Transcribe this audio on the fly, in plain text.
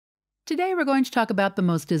Today we're going to talk about the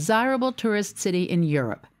most desirable tourist city in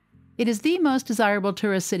Europe. It is the most desirable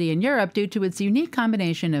tourist city in Europe due to its unique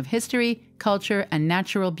combination of history, culture, and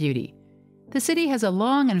natural beauty. The city has a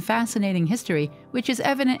long and fascinating history, which is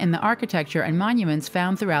evident in the architecture and monuments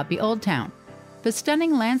found throughout the Old Town. The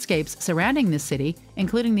stunning landscapes surrounding this city,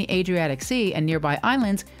 including the Adriatic Sea and nearby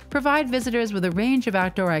islands, provide visitors with a range of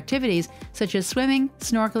outdoor activities such as swimming,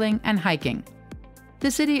 snorkeling, and hiking. The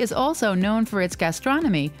city is also known for its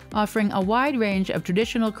gastronomy, offering a wide range of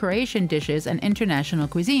traditional Croatian dishes and international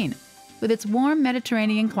cuisine. With its warm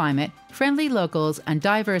Mediterranean climate, friendly locals, and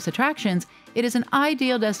diverse attractions, it is an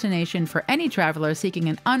ideal destination for any traveler seeking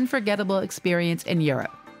an unforgettable experience in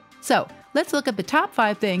Europe. So, let's look at the top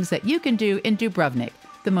 5 things that you can do in Dubrovnik,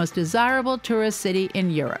 the most desirable tourist city in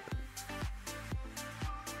Europe.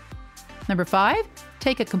 Number 5.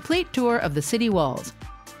 Take a complete tour of the city walls.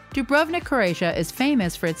 Dubrovnik, Croatia is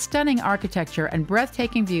famous for its stunning architecture and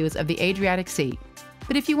breathtaking views of the Adriatic Sea.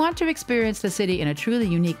 But if you want to experience the city in a truly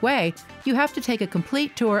unique way, you have to take a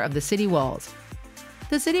complete tour of the city walls.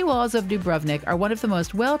 The city walls of Dubrovnik are one of the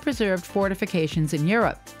most well-preserved fortifications in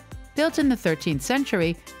Europe. Built in the 13th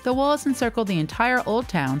century, the walls encircle the entire Old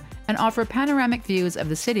Town and offer panoramic views of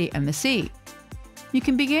the city and the sea. You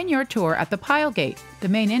can begin your tour at the Pile Gate, the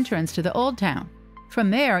main entrance to the Old Town. From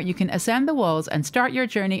there, you can ascend the walls and start your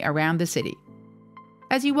journey around the city.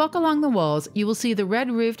 As you walk along the walls, you will see the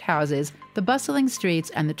red-roofed houses, the bustling streets,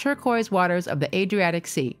 and the turquoise waters of the Adriatic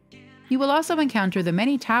Sea. You will also encounter the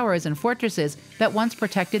many towers and fortresses that once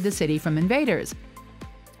protected the city from invaders.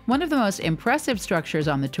 One of the most impressive structures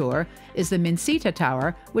on the tour is the Mincita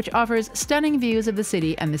Tower, which offers stunning views of the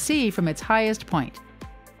city and the sea from its highest point.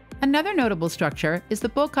 Another notable structure is the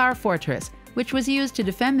Bokar Fortress, which was used to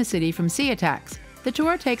defend the city from sea attacks. The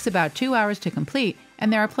tour takes about 2 hours to complete,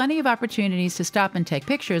 and there are plenty of opportunities to stop and take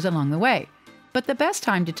pictures along the way. But the best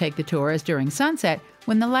time to take the tour is during sunset,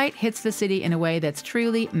 when the light hits the city in a way that's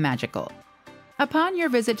truly magical. Upon your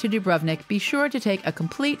visit to Dubrovnik, be sure to take a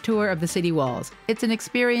complete tour of the city walls. It's an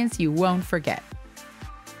experience you won't forget.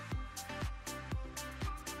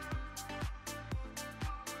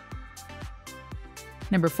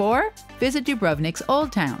 Number 4. Visit Dubrovnik's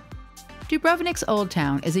Old Town. Dubrovnik's Old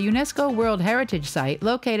Town is a UNESCO World Heritage Site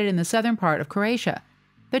located in the southern part of Croatia.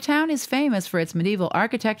 The town is famous for its medieval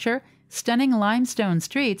architecture, stunning limestone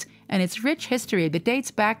streets, and its rich history that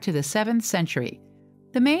dates back to the 7th century.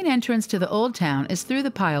 The main entrance to the Old Town is through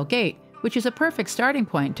the Pile Gate, which is a perfect starting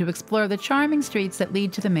point to explore the charming streets that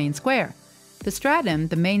lead to the main square. The Stratum,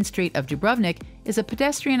 the main street of Dubrovnik, is a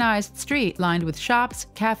pedestrianized street lined with shops,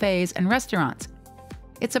 cafes, and restaurants.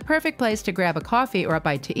 It's a perfect place to grab a coffee or a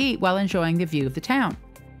bite to eat while enjoying the view of the town.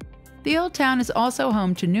 The Old Town is also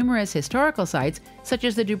home to numerous historical sites, such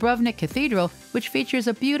as the Dubrovnik Cathedral, which features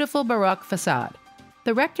a beautiful Baroque facade.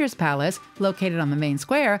 The Rector's Palace, located on the main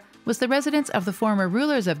square, was the residence of the former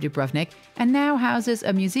rulers of Dubrovnik and now houses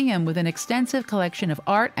a museum with an extensive collection of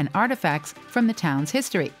art and artifacts from the town's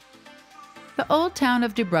history. The Old Town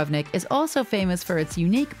of Dubrovnik is also famous for its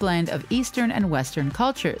unique blend of Eastern and Western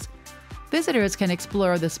cultures. Visitors can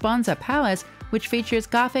explore the Sponza Palace, which features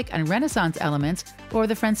Gothic and Renaissance elements, or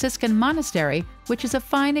the Franciscan Monastery, which is a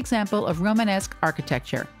fine example of Romanesque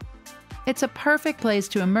architecture. It's a perfect place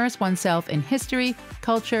to immerse oneself in history,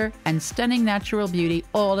 culture, and stunning natural beauty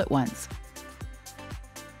all at once.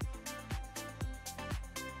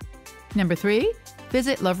 Number 3.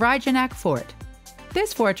 Visit Lavrijenac Fort.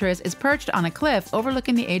 This fortress is perched on a cliff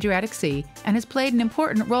overlooking the Adriatic Sea and has played an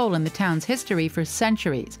important role in the town's history for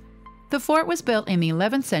centuries. The fort was built in the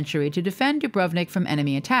 11th century to defend Dubrovnik from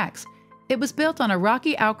enemy attacks. It was built on a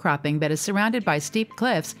rocky outcropping that is surrounded by steep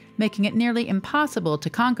cliffs, making it nearly impossible to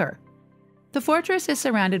conquer. The fortress is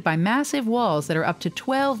surrounded by massive walls that are up to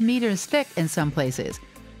 12 meters thick in some places.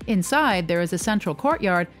 Inside, there is a central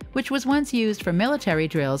courtyard, which was once used for military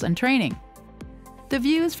drills and training. The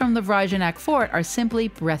views from Lavrijenac Fort are simply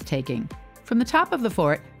breathtaking. From the top of the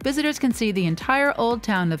fort, visitors can see the entire Old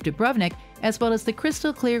Town of Dubrovnik, as well as the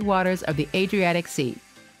crystal-clear waters of the Adriatic Sea.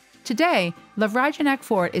 Today, Lavrijenac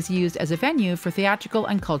Fort is used as a venue for theatrical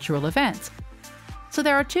and cultural events. So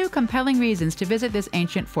there are 2 compelling reasons to visit this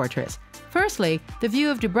ancient fortress. Firstly, the view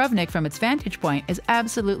of Dubrovnik from its vantage point is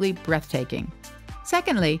absolutely breathtaking.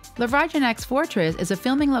 Secondly, Lavrijenac's fortress is a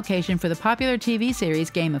filming location for the popular TV series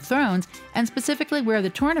Game of Thrones, and specifically where the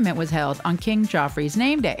tournament was held on King Joffrey's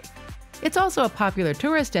name day. It's also a popular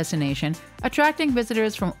tourist destination, attracting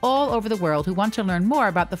visitors from all over the world who want to learn more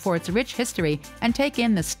about the fort's rich history and take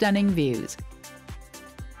in the stunning views.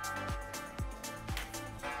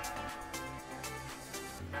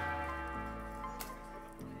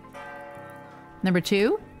 Number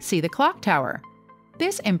 2. See the clock tower.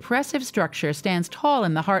 This impressive structure stands tall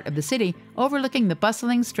in the heart of the city, overlooking the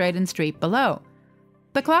bustling Stratton Street below.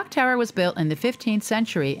 The clock tower was built in the 15th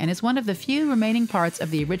century and is one of the few remaining parts of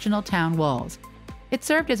the original town walls. It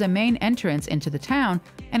served as a main entrance into the town,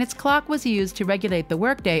 and its clock was used to regulate the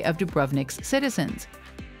workday of Dubrovnik's citizens.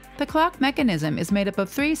 The clock mechanism is made up of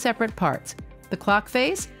 3 separate parts: the clock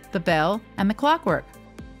face, the bell, and the clockwork.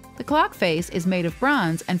 The clock face is made of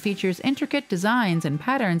bronze and features intricate designs and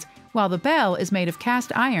patterns, while the bell is made of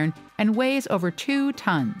cast iron and weighs over 2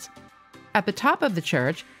 tons. At the top of the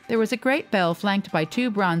church, there was a great bell flanked by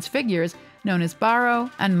 2 bronze figures known as Baro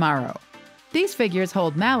and Maro. These figures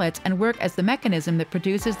hold mallets and work as the mechanism that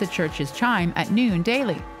produces the church's chime at noon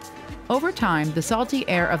daily. Over time, the salty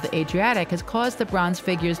air of the Adriatic has caused the bronze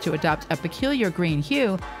figures to adopt a peculiar green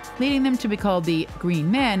hue, leading them to be called the Green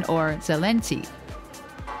Men or Zelenci.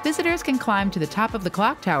 Visitors can climb to the top of the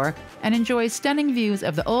clock tower and enjoy stunning views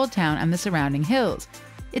of the old town and the surrounding hills.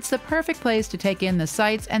 It's the perfect place to take in the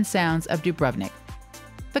sights and sounds of Dubrovnik.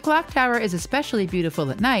 The clock tower is especially beautiful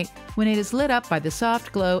at night when it is lit up by the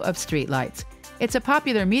soft glow of streetlights. It's a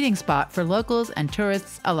popular meeting spot for locals and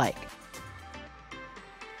tourists alike.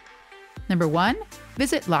 Number 1.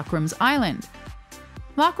 Visit Lokrum Island.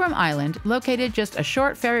 Lokrum Island, located just a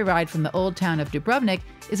short ferry ride from the old town of Dubrovnik,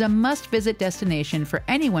 is a must-visit destination for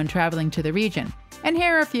anyone traveling to the region, and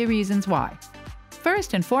here are a few reasons why.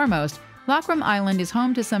 First and foremost, Lokrum Island is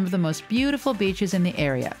home to some of the most beautiful beaches in the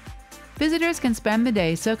area. Visitors can spend the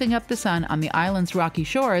day soaking up the sun on the island's rocky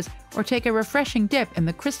shores or take a refreshing dip in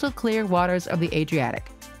the crystal-clear waters of the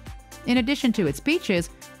Adriatic. In addition to its beaches,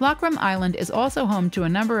 Lokrum Island is also home to a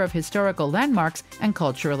number of historical landmarks and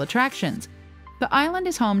cultural attractions. The island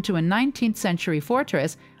is home to a 19th century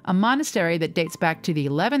fortress, a monastery that dates back to the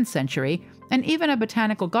 11th century, and even a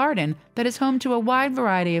botanical garden that is home to a wide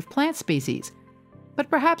variety of plant species. But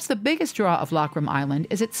perhaps the biggest draw of Lokrum Island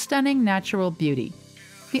is its stunning natural beauty.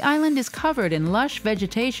 The island is covered in lush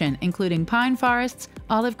vegetation, including pine forests,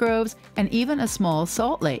 olive groves, and even a small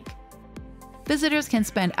salt lake. Visitors can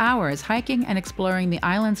spend hours hiking and exploring the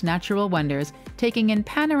island's natural wonders, taking in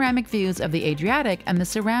panoramic views of the Adriatic and the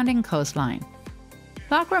surrounding coastline.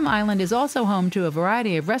 Lokrum Island is also home to a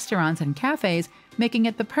variety of restaurants and cafes, making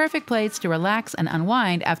it the perfect place to relax and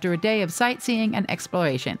unwind after a day of sightseeing and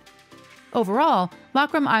exploration. Overall,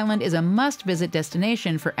 Lokrum Island is a must-visit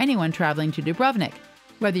destination for anyone traveling to Dubrovnik.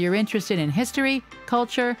 Whether you're interested in history,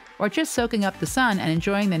 culture, or just soaking up the sun and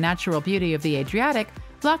enjoying the natural beauty of the Adriatic,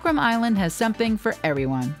 Lokrum Island has something for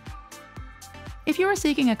everyone. If you are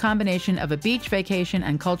seeking a combination of a beach vacation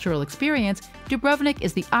and cultural experience, Dubrovnik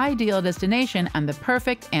is the ideal destination and the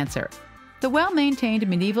perfect answer. The well-maintained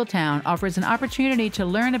medieval town offers an opportunity to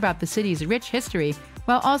learn about the city's rich history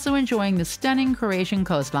while also enjoying the stunning Croatian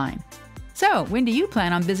coastline. So, when do you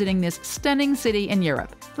plan on visiting this stunning city in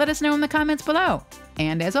Europe? Let us know in the comments below.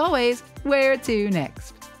 And as always, where to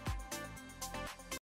next?